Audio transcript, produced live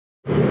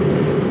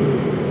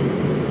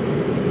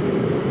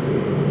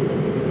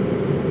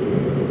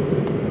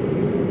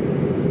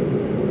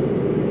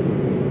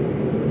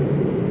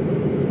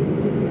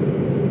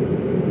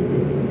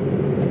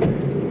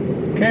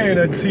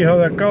let's see how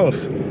that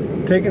goes.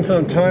 Taking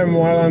some time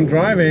while I'm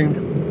driving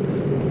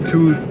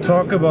to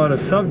talk about a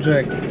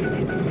subject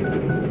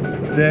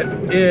that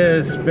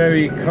is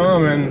very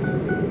common,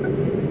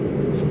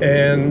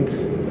 and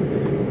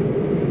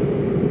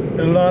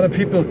a lot of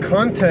people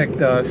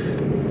contact us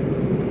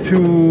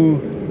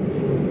to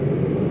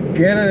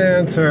get an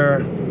answer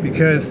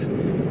because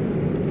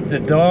the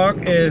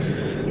dog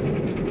is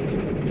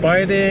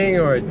biting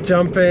or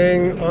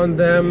jumping on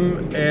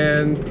them,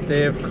 and they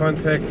have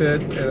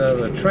contacted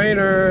another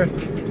trainer,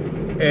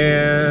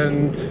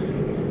 and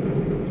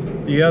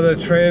the other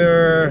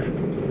trainer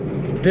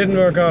didn't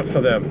work out for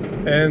them.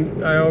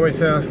 And I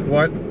always ask,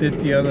 what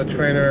did the other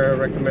trainer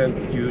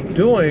recommend you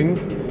doing?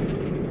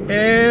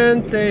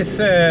 And they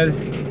said,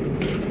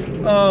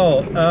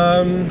 oh,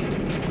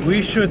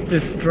 we should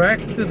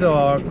distract the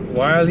dog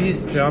while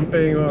he's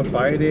jumping or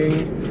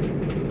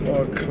biting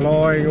or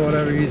clawing or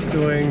whatever he's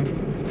doing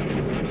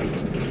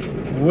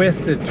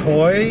with the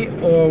toy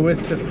or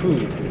with the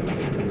food.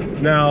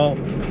 Now,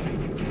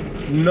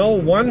 no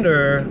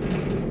wonder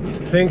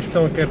things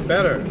don't get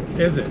better,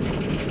 is it?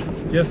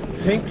 Just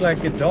think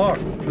like a dog,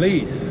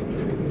 please.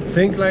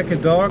 Think like a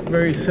dog,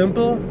 very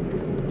simple,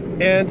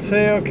 and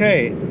say,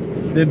 okay,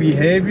 the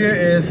behavior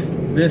is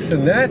this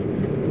and that,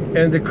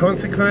 and the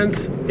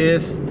consequence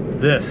is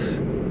this.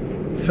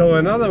 So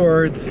in other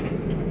words,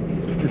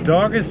 the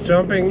dog is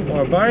jumping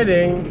or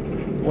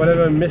biting,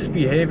 whatever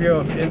misbehavior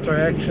of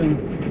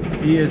interaction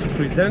he is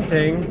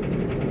presenting,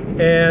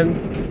 and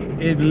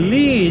it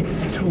leads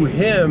to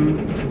him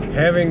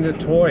having the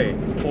toy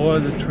or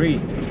the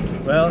treat.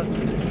 Well,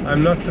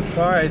 I'm not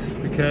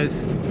surprised, because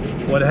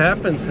what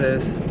happens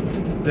is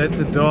that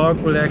the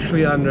dog will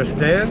actually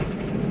understand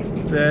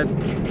that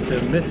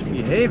the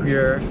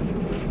misbehavior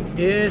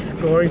is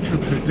going to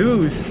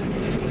produce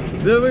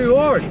the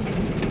reward.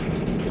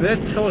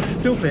 That's so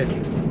stupid.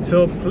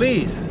 So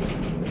please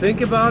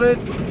think about it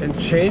and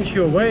change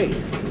your ways.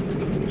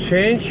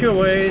 Change your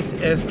ways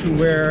as to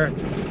where,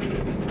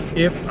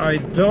 if I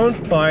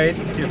don't bite,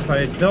 if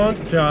I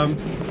don't jump,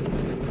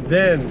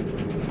 then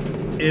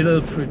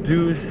it'll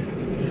produce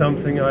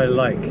something I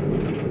like,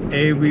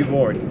 a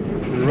reward.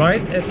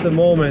 Right at the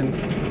moment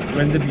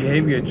when the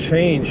behavior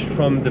changed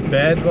from the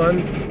bad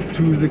one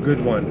to the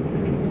good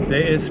one.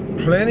 There is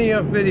plenty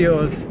of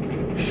videos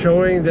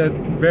showing that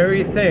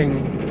very thing,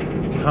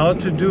 how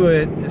to do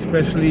it,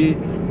 especially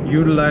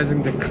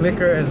utilizing the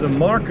clicker as a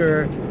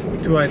marker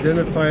to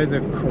identify the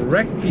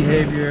correct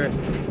behavior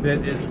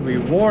that is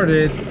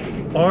rewarded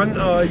on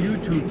our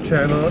YouTube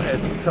channel at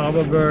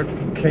Zauberberg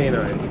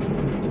Canine.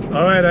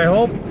 Alright, I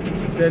hope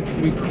that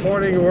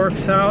recording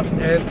works out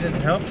and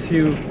it helps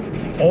you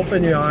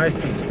open your eyes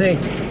and think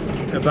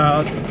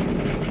about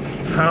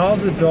how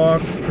the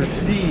dog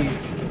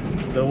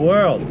perceives the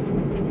world.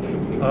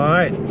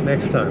 Alright,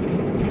 next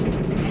time.